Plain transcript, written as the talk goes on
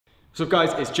What's up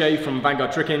guys, it's Jay from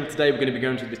Vanguard Tricking. Today we're going to be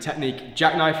going through the technique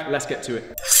Jackknife. Let's get to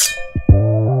it.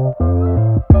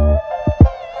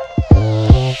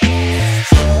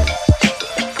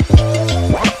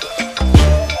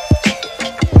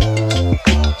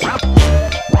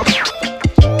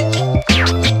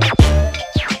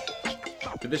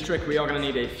 For this trick we are going to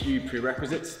need a few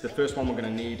prerequisites. The first one we're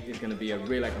going to need is going to be a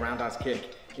rear leg roundhouse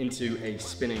kick into a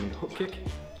spinning hook kick.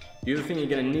 The other thing you're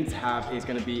going to need to have is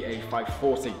going to be a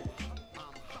 540.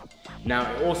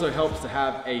 Now it also helps to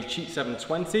have a cheat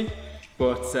 720,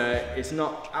 but it's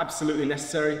not absolutely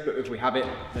necessary, but if we have it,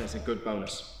 then it's a good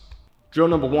bonus. Drill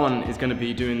number one is going to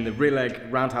be doing the rear leg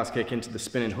roundhouse kick into the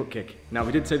spinning hook kick. Now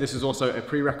we did say this is also a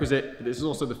prerequisite, but this is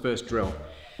also the first drill.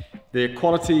 The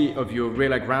quality of your rear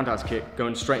leg roundhouse kick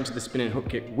going straight into the spinning hook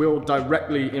kick will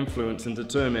directly influence and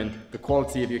determine the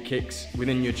quality of your kicks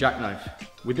within your jackknife.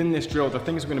 Within this drill, the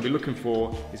things we're going to be looking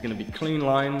for is going to be clean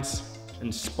lines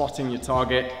and spotting your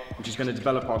target, which is going to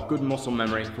develop our good muscle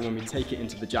memory for when we take it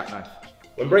into the jackknife.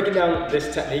 When breaking down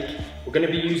this technique, we're going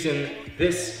to be using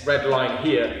this red line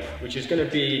here, which is going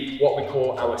to be what we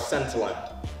call our center line.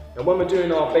 And when we're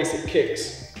doing our basic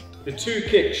kicks, the two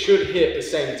kicks should hit the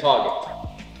same target.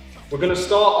 We're going to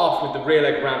start off with the rear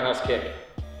leg roundhouse kick.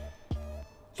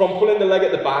 From pulling the leg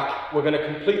at the back, we're going to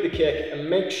complete the kick and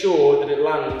make sure that it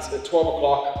lands at 12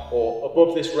 o'clock or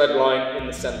above this red line in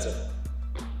the center.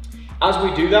 As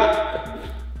we do that,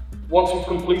 once we've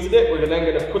completed it, we're then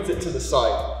going to put it to the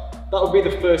side. That will be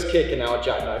the first kick in our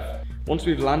jackknife. Once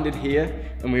we've landed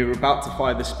here and we're about to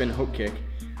fire the spin hook kick,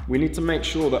 we need to make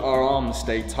sure that our arms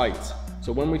stay tight.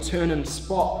 So when we turn and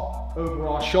spot over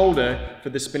our shoulder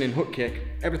for the spinning hook kick,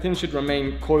 everything should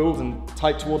remain coiled and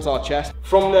tight towards our chest.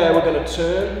 From there, we're going to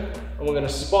turn and we're going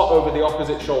to spot over the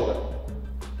opposite shoulder.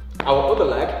 Our other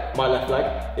leg, my left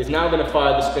leg, is now going to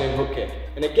fire the spinning hook kick.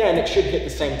 And again, it should hit the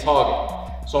same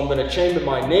target. So I'm going to chamber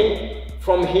my knee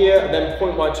from here and then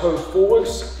point my toes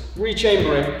forwards,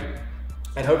 re-chambering,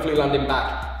 and hopefully landing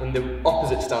back in the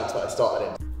opposite stance that I started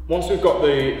in. Once we've got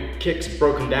the kicks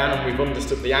broken down and we've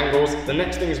understood the angles, the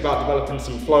next thing is about developing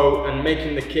some flow and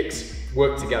making the kicks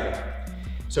work together.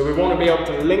 So we want to be able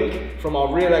to link from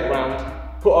our rear leg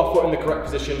round, put our foot in the correct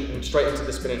position and straight into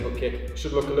the spinning hook kick. It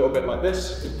should look a little bit like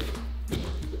this.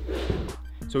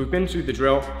 So we've been through the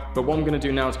drill, but what I'm going to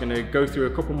do now is going to go through a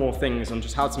couple more things on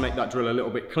just how to make that drill a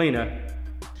little bit cleaner.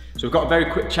 So we've got a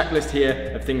very quick checklist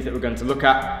here of things that we're going to look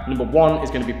at. Number one is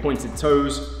going to be pointed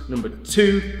toes. Number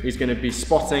two is going to be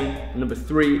spotting. And number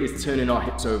three is turning our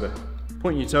hips over.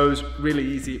 Point your toes, really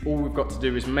easy. All we've got to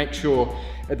do is make sure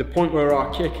at the point where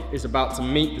our kick is about to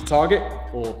meet the target,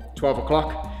 or 12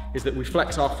 o'clock, is that we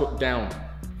flex our foot down.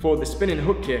 For the spinning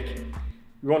hook kick,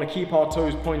 we want to keep our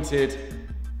toes pointed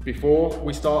before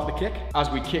we start the kick, as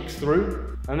we kick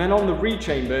through. And then on the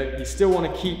re-chamber, you still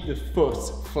want to keep the foot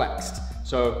flexed.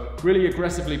 So really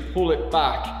aggressively pull it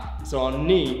back, so our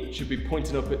knee should be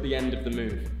pointing up at the end of the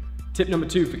move. Tip number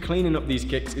two for cleaning up these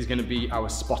kicks is going to be our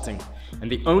spotting. And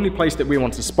the only place that we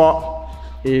want to spot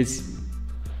is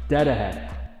dead ahead.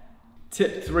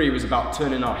 Tip three was about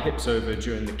turning our hips over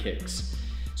during the kicks.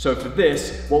 So for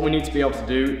this, what we need to be able to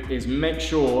do is make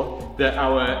sure that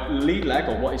our lead leg,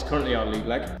 or what is currently our lead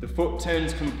leg, the foot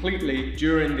turns completely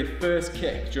during the first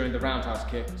kick, during the roundhouse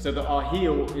kick, so that our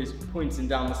heel is pointing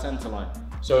down the center line.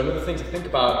 So another thing to think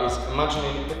about is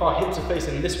imagining if our hips are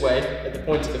facing this way at the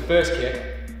point of the first kick,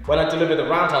 when I deliver the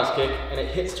roundhouse kick and it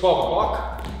hits 12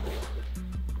 o'clock,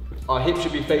 our hips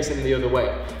should be facing the other way.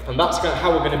 And that's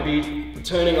how we're going to be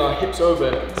turning our hips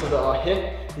over so that our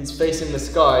hip is facing the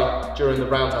sky during the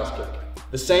roundhouse kick.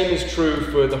 The same is true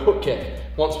for the hook kick.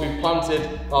 Once we've planted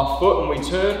our foot and we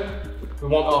turn, we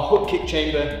want our hook kick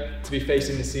chamber to be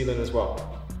facing the ceiling as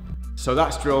well. So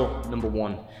that's drill number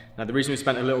one. Now the reason we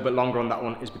spent a little bit longer on that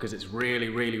one is because it's really,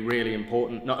 really, really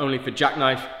important, not only for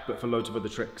jackknife, but for loads of other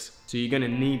tricks. So you're going to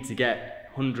need to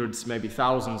get hundreds, maybe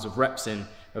thousands of reps in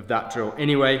of that drill.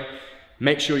 Anyway,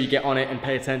 make sure you get on it and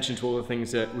pay attention to all the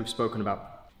things that we've spoken about.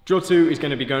 Drill two is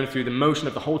going to be going through the motion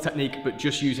of the whole technique, but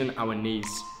just using our knees.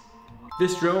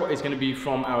 This drill is going to be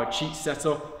from our cheat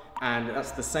setup, and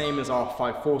that's the same as our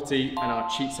 540 and our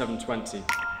cheat 720.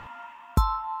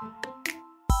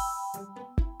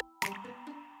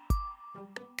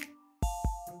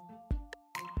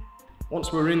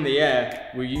 Once we're in the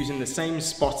air, we're using the same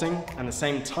spotting and the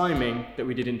same timing that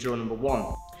we did in drill number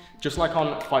one. Just like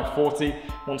on 540,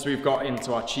 once we've got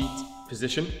into our cheat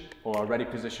position, or our ready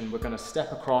position, we're going to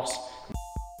step across.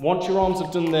 Once your arms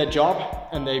have done their job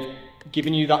and they've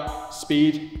given you that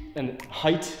speed and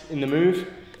height in the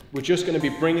move, we're just going to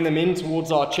be bringing them in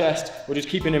towards our chest. We're just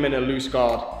keeping them in a loose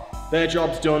guard. Their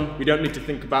job's done. We don't need to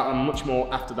think about them much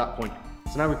more after that point.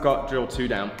 So now we've got drill 2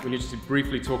 down, we need to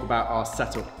briefly talk about our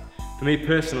setup. For me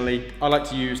personally, I like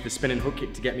to use the spinning hook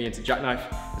kick to get me into jackknife,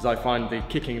 as I find the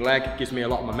kicking leg gives me a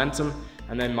lot of momentum,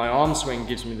 and then my arm swing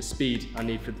gives me the speed I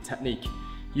need for the technique.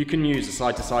 You can use a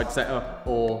side-to-side setup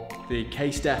or the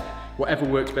K-step, whatever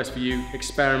works best for you,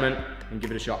 experiment and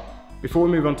give it a shot. Before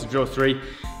we move on to drill 3,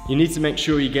 you need to make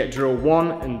sure you get drill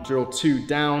 1 and drill 2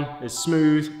 down as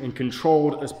smooth and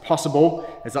controlled as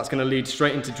possible, as that's going to lead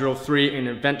straight into drill 3 and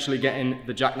eventually getting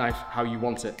the jackknife how you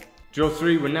want it. Drill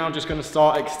 3, we're now just going to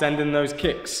start extending those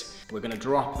kicks. We're going to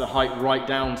drop the height right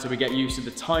down so we get used to the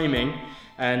timing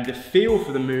and the feel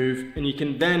for the move, and you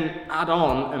can then add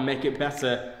on and make it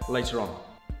better later on.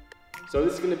 So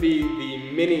this is going to be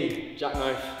the mini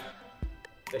jackknife,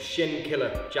 the Shin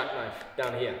killer jackknife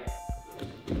down here.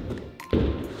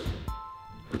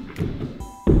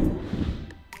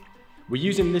 We're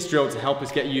using this drill to help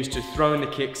us get used to throwing the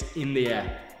kicks in the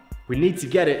air. We need to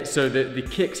get it so that the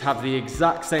kicks have the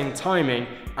exact same timing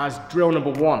as drill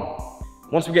number 1.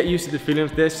 Once we get used to the feeling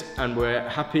of this and we're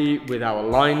happy with our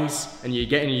lines and you're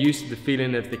getting used to the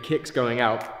feeling of the kicks going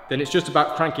out, then it's just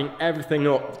about cranking everything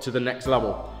up to the next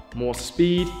level. More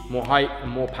speed, more height, and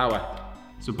more power.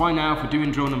 So by now, if we're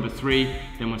doing drill number 3,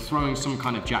 then we're throwing some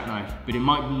kind of jackknife, but it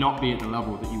might not be at the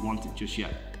level that you want it just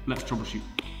yet. Let's troubleshoot.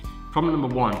 Problem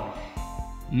number 1,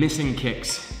 missing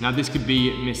kicks. Now this could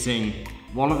be missing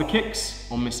one of the kicks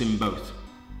or missing both.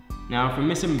 Now if we're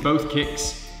missing both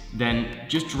kicks, then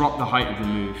just drop the height of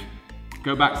the move.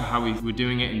 Go back to how we were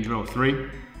doing it in drill 3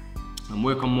 and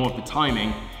work on more of the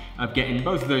timing of getting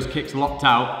both of those kicks locked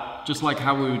out, just like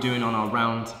how we were doing on our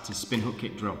round to spin hook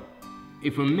kick drill.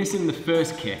 If we're missing the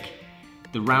first kick,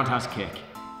 the roundhouse kick,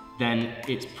 then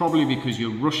it's probably because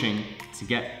you're rushing to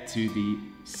get to the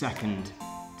second,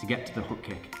 to get to the hook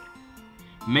kick.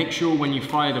 Make sure when you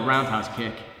fire the roundhouse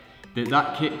kick,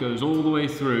 that kick goes all the way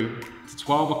through to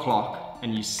 12 o'clock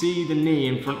and you see the knee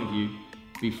in front of you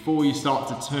before you start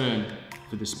to turn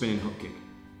for the spinning hook kick.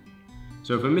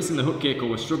 So if we're missing the hook kick or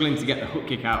we're struggling to get the hook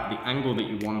kick out the angle that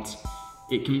you want,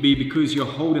 it can be because you're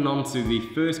holding on to the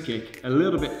first kick a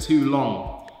little bit too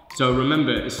long. So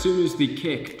remember, as soon as the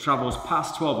kick travels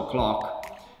past 12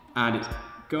 o'clock and it's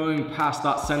going past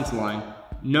that center line,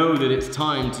 know that it's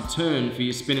time to turn for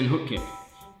your spinning hook kick.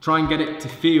 Try and get it to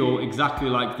feel exactly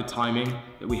like the timing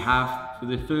that we have for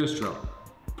the first drill.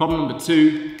 Problem number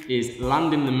 2 is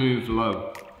landing the move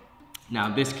low.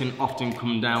 Now this can often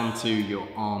come down to your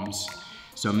arms.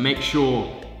 So make sure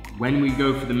when we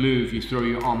go for the move, you throw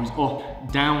your arms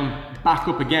up, down, back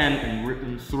up again and rip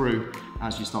them through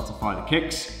as you start to fire the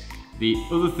kicks. The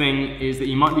other thing is that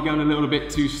you might be going a little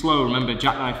bit too slow. Remember,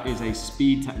 jackknife is a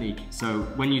speed technique. So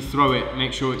when you throw it,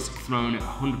 make sure it's thrown at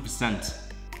 100%.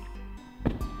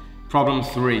 Problem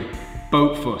 3,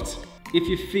 boat foot. If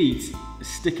your feet are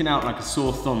sticking out like a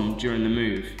sore thumb during the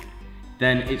move,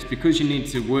 then it's because you need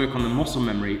to work on the muscle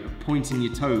memory of pointing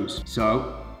your toes.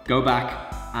 So go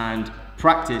back and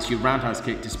practice your roundhouse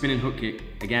kick to spinning hook kick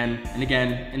again and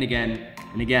again and again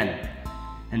and again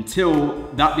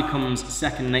until that becomes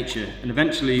second nature, and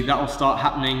eventually that will start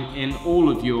happening in all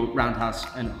of your roundhouse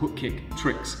and hook kick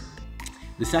tricks.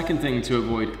 The second thing to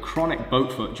avoid chronic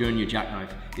boat foot during your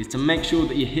jackknife is to make sure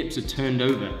that your hips are turned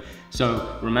over.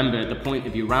 So remember, at the point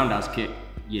of your roundhouse kick,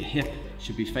 your hip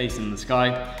should be facing the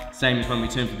sky. Same as when we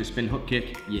turn for the spin hook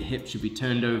kick, your hip should be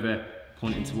turned over,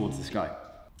 pointing towards the sky.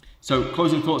 So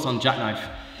closing thoughts on jackknife.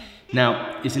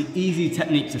 Now, it's an easy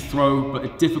technique to throw, but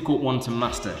a difficult one to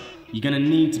master. You're gonna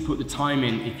need to put the time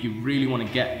in if you really wanna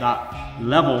get that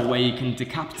level where you can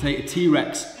decapitate a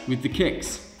T-Rex with the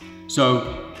kicks.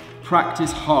 So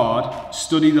practice hard,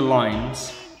 study the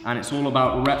lines, and it's all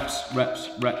about reps, reps,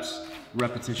 reps,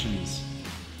 repetitions.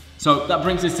 So that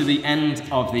brings us to the end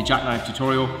of the jackknife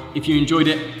tutorial. If you enjoyed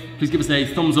it, please give us a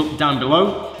thumbs up down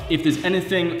below. If there's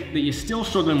anything that you're still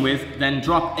struggling with, then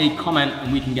drop a comment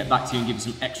and we can get back to you and give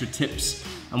you some extra tips.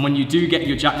 And when you do get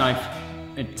your jackknife,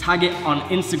 tag it on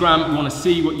Instagram. We want to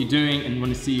see what you're doing and we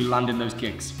want to see you landing those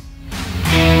kicks.